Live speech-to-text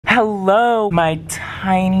Hello, my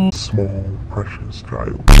tiny, small, precious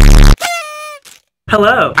child.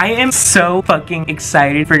 Hello, I am so fucking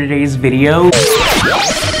excited for today's video.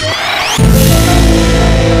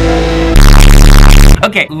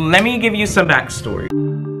 Okay, let me give you some backstory.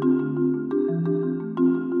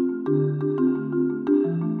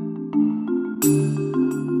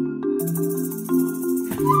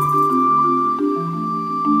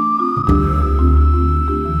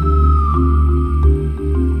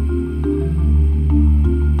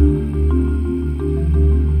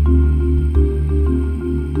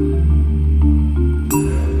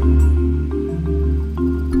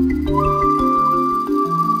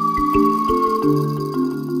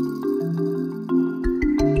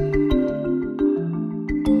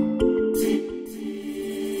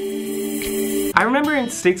 I remember in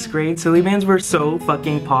 6th grade, silly bands were so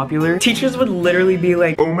fucking popular. Teachers would literally be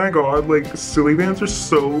like, oh my god, like, silly bands are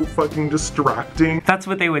so fucking distracting. That's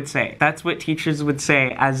what they would say. That's what teachers would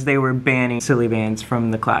say as they were banning silly bands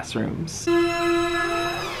from the classrooms.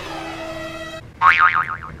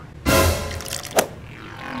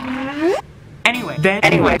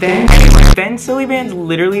 Then silly bands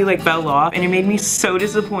literally like fell off, and it made me so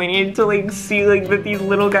disappointed to like see like that these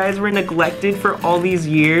little guys were neglected for all these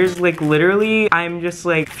years. Like literally, I'm just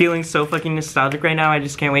like feeling so fucking nostalgic right now. I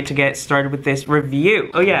just can't wait to get started with this review.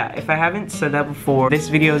 Oh yeah, if I haven't said that before, this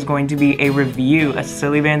video is going to be a review, a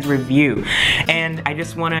silly bands review. And I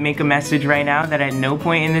just want to make a message right now that at no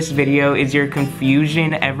point in this video is your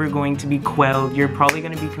confusion ever going to be quelled. You're probably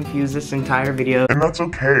going to be confused this entire video. And that's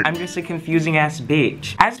okay. I'm just a confusing ass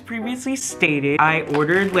bitch. As previously stated, I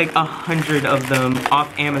ordered like 100 of them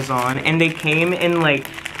off Amazon, and they came in like...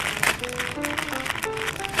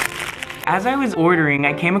 As I was ordering,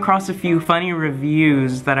 I came across a few funny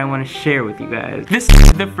reviews that I want to share with you guys.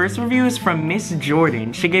 The first review is from Miss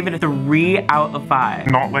Jordan. She gave it a 3 out of 5.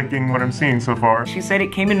 Not liking what I'm seeing so far. She said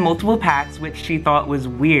it came in multiple packs, which she thought was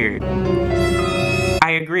weird.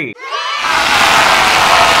 I agree.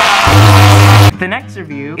 The next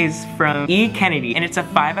review is from E. Kennedy, and it's a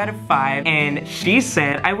 5 out of 5, and she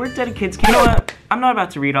said, I worked at a kid's camp. You know what? I'm not about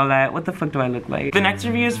to read all that. What the fuck do I look like? The next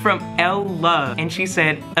review is from L. Love, and she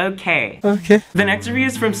said, okay. Okay. The next review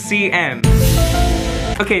is from CM.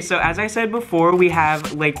 Okay, so as I said before, we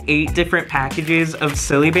have like 8 different packages of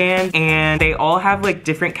silly bands, and they all have like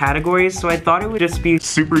different categories, so I thought it would just be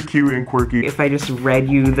super cute and quirky if I just read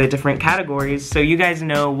you the different categories so you guys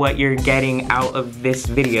know what you're getting out of this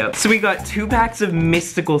video. So we got 2 packs of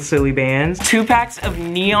mystical silly bands, 2 packs of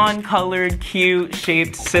neon colored cute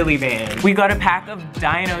shaped silly bands. We got a pack of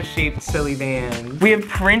dino shaped silly bands. We have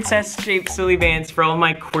princess shaped silly bands for all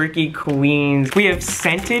my quirky queens. We have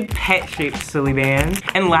scented pet shaped silly bands.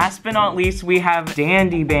 And last but not least, we have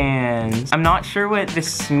dandy bands. I'm not sure what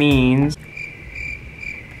this means.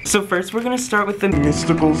 So first we're gonna start with the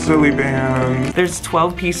mystical silly band. There's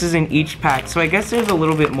 12 pieces in each pack, so I guess there's a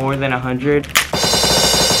little bit more than 100.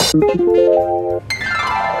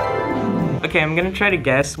 Okay, I'm gonna try to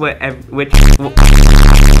guess what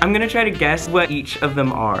each of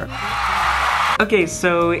them are. Okay,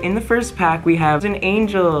 so in the first pack we have an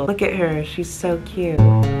angel. Look at her, she's so cute.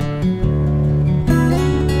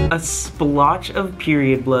 A splotch of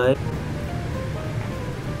period blood.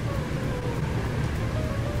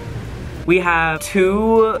 We have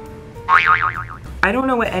 2... I don't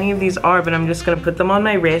know what any of these are, but I'm just gonna put them on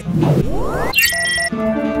my wrist.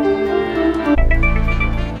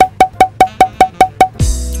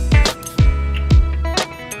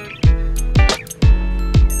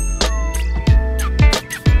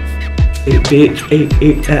 Hey, bitch, hey,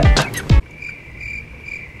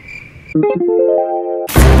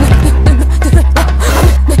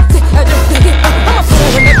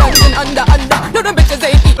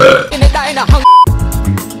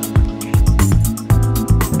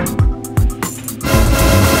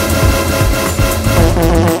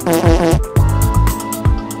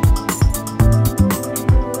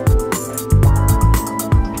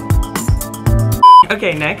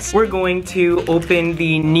 Okay, next we're going to open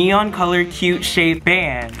the neon color cute shape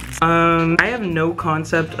bands. I have no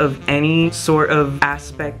concept of any sort of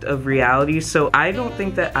aspect of reality, so I don't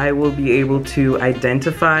think that I will be able to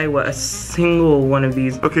identify what a single one of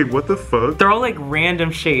these. Okay, what the fuck? They're all like random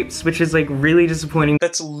shapes, which is like really disappointing.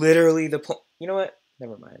 That's literally the point. You know what?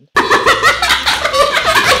 Never mind.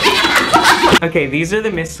 Okay, these are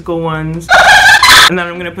the mystical ones. And then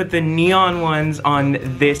I'm gonna put the neon ones on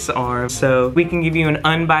this arm so we can give you an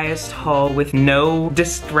unbiased haul with no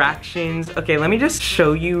distractions. Okay, let me just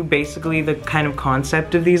show you basically the kind of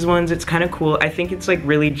concept of these ones. It's kind of cool. I think it's like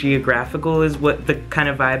really geographical is what the kind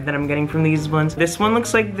of vibe that I'm getting from these ones. This one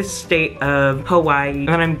looks like the state of Hawaii,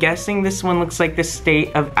 and I'm guessing this one looks like the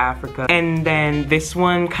state of Africa. And then this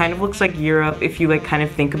one kind of looks like Europe if you like kind of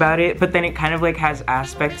think about it, but then it kind of like has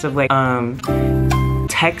aspects of like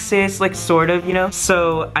Texas, like sort of, you know?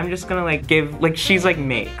 So I'm just gonna like give, like she's like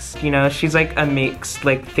mixed, you know? She's like a mixed,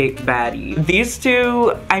 like thick baddie. These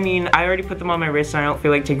two, I mean, I already put them on my wrist and I don't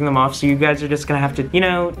feel like taking them off, so you guys are just gonna have to, you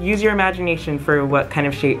know, use your imagination for what kind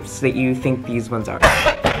of shapes that you think these ones are.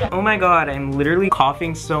 Oh my god, I'm literally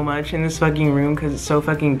coughing so much in this fucking room because it's so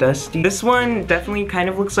fucking dusty. This one definitely kind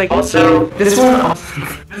of looks like, this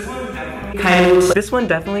one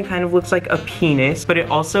definitely kind of looks like a penis, but it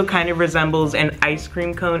also kind of resembles an ice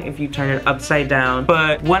cream cone if you turn it upside down.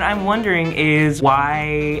 But what I'm wondering is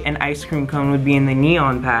why an ice cream cone would be in the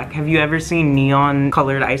neon pack. Have you ever seen neon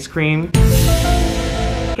colored ice cream?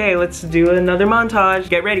 Okay, let's do another montage.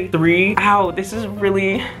 Get ready. 3. Ow, this is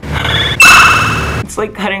really... It's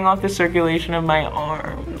like cutting off the circulation of my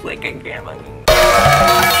arms. Like I can't fucking...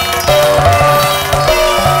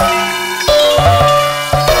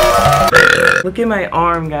 Look at my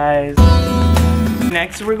arm, guys.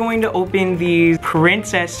 Next, we're going to open these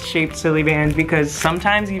princess-shaped silly bands because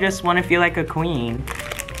sometimes you just want to feel like a queen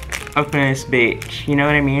up in this bitch. You know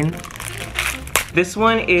what I mean? This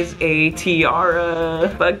one is a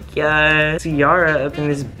tiara. Fuck yeah. Tiara up in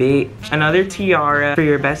this bitch. Another tiara for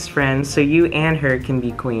your best friend so you and her can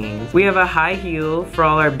be queens. We have a high heel for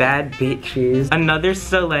all our bad bitches. Another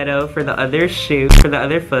stiletto for the other shoe, for the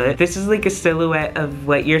other foot. This is like a silhouette of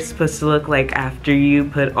what you're supposed to look like after you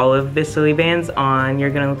put all of the silly bands on. You're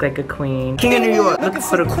gonna look like a queen. King of New York, looking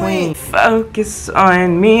for the queen. Focus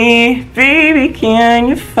on me, baby, can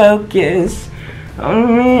you focus?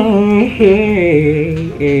 On me.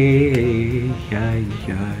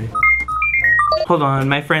 Hold on,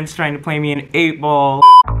 my friend's trying to play me an 8-ball.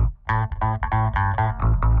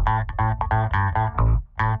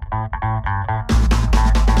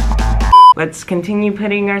 Let's continue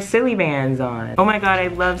putting our silly bands on. Oh my god, I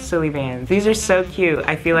love silly bands. These are so cute.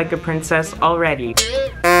 I feel like a princess already.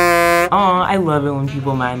 Aw, I love it when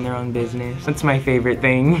people mind their own business. That's my favorite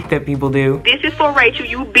thing that people do. This is for Rachel,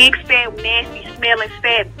 you big, fat, nasty, smelling,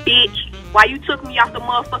 fat bitch. Why you took me off the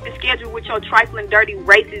motherfucking schedule with your trifling, dirty,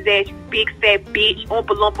 racist ass, you big, fat bitch,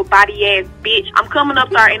 oompa loompa body ass bitch. I'm coming up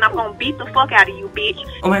there and I'm gonna beat the fuck out of you, bitch.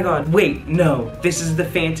 Oh my god, wait, no. This is the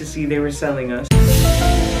fantasy they were selling us.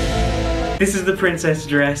 This is the princess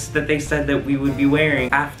dress that they said that we would be wearing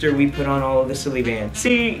after we put on all of the silly bands.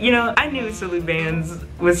 See, you know, I knew silly bands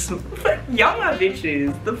was... Y'all my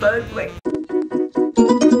bitches. The fuck, like...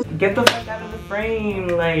 Get the fuck out of the frame,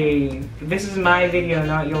 like... This is my video,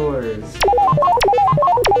 not yours.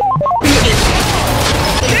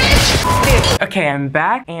 Okay, I'm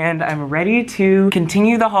back and I'm ready to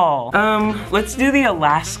continue the haul. Let's do the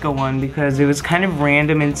Alaska one because it was kind of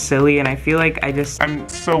random and silly and I feel like I'm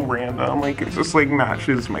so random, like it just like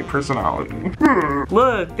matches my personality.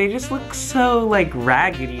 Look, they just look so like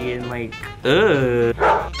raggedy and like, ugh.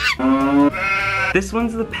 This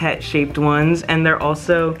one's the pet-shaped ones and they're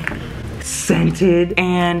also scented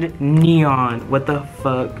and neon. What the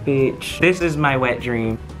fuck, bitch? This is my wet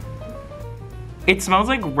dream. It smells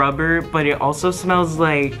like rubber, but it also smells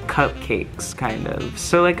like cupcakes, kind of.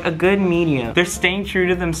 So like a good medium. They're staying true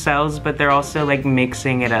to themselves, but they're also like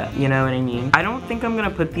mixing it up, you know what I mean? I don't think I'm gonna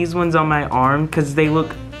put these ones on my arm because they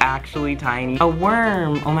look actually tiny. A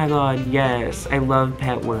worm, oh my god, yes. I love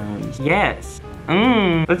pet worms, yes.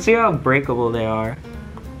 Let's see how breakable they are.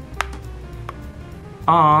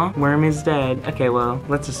 Aw, worm is dead. Okay, well,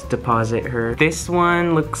 let's just deposit her. This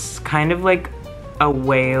one looks kind of like a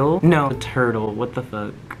whale. No, a turtle, what the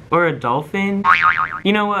fuck? Or a dolphin?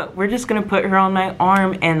 You know what, we're just gonna put her on my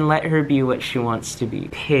arm and let her be what she wants to be.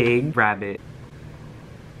 Pig, rabbit.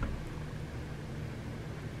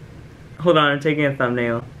 Hold on, I'm taking a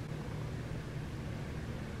thumbnail.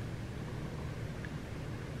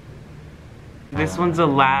 This one's the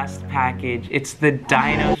last package. It's the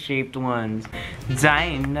dino-shaped ones.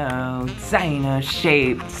 Dino-shaped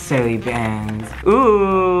silly bands.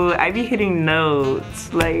 Ooh, I be hitting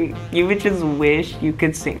notes. Like, you would just wish you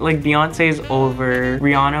could sing. Like, Beyonce's over.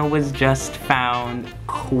 Rihanna was just found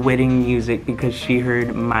quitting music because she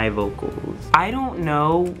heard my vocals. I don't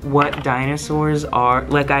know what dinosaurs are.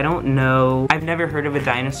 Like, I don't know. I've never heard of a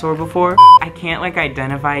dinosaur before. I can't, like,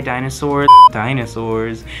 identify dinosaurs.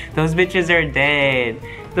 Dinosaurs. Those bitches are dead. dead.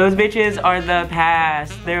 Those bitches are the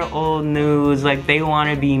past. They're old news. Like, they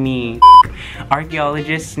wanna be me.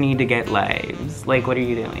 Archaeologists need to get lives. Like, what are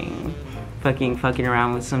you doing? Fucking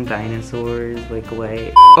around with some dinosaurs, like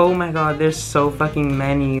what? Oh my god, there's so fucking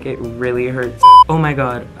many. It really hurts. Oh my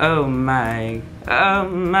god. Oh my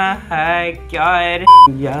god.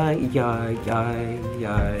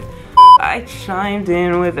 Yeah. I chimed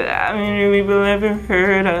in with how many people ever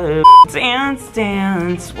heard of.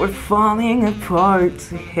 Dance, we're falling apart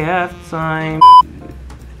to halftime.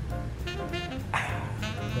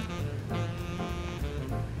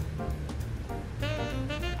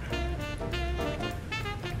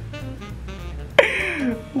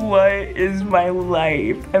 What is my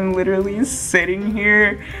life? I'm literally sitting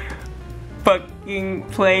here fucking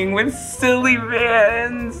playing with silly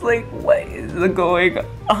bands. Like, what is going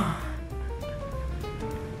on?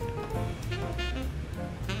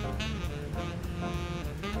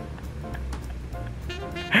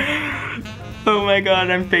 Oh my god,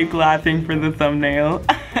 I'm fake laughing for the thumbnail.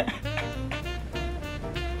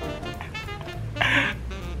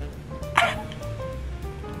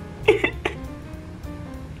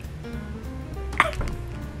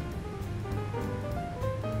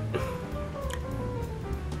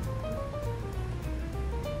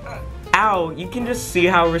 Ow, you can just see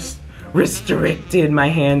how restricted my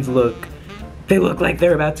hands look. They look like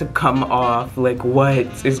they're about to come off. Like, what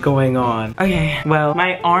is going on? Okay, well,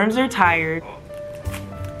 my arms are tired.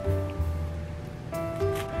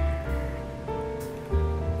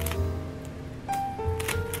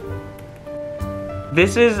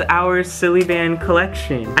 This is our silly band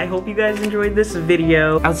collection. I hope you guys enjoyed this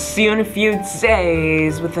video. I'll see you in a few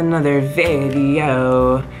days with another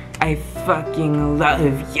video. I fucking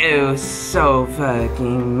love you so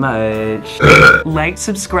fucking much. Like,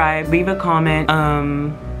 subscribe, leave a comment.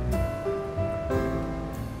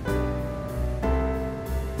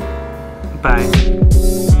 Bye.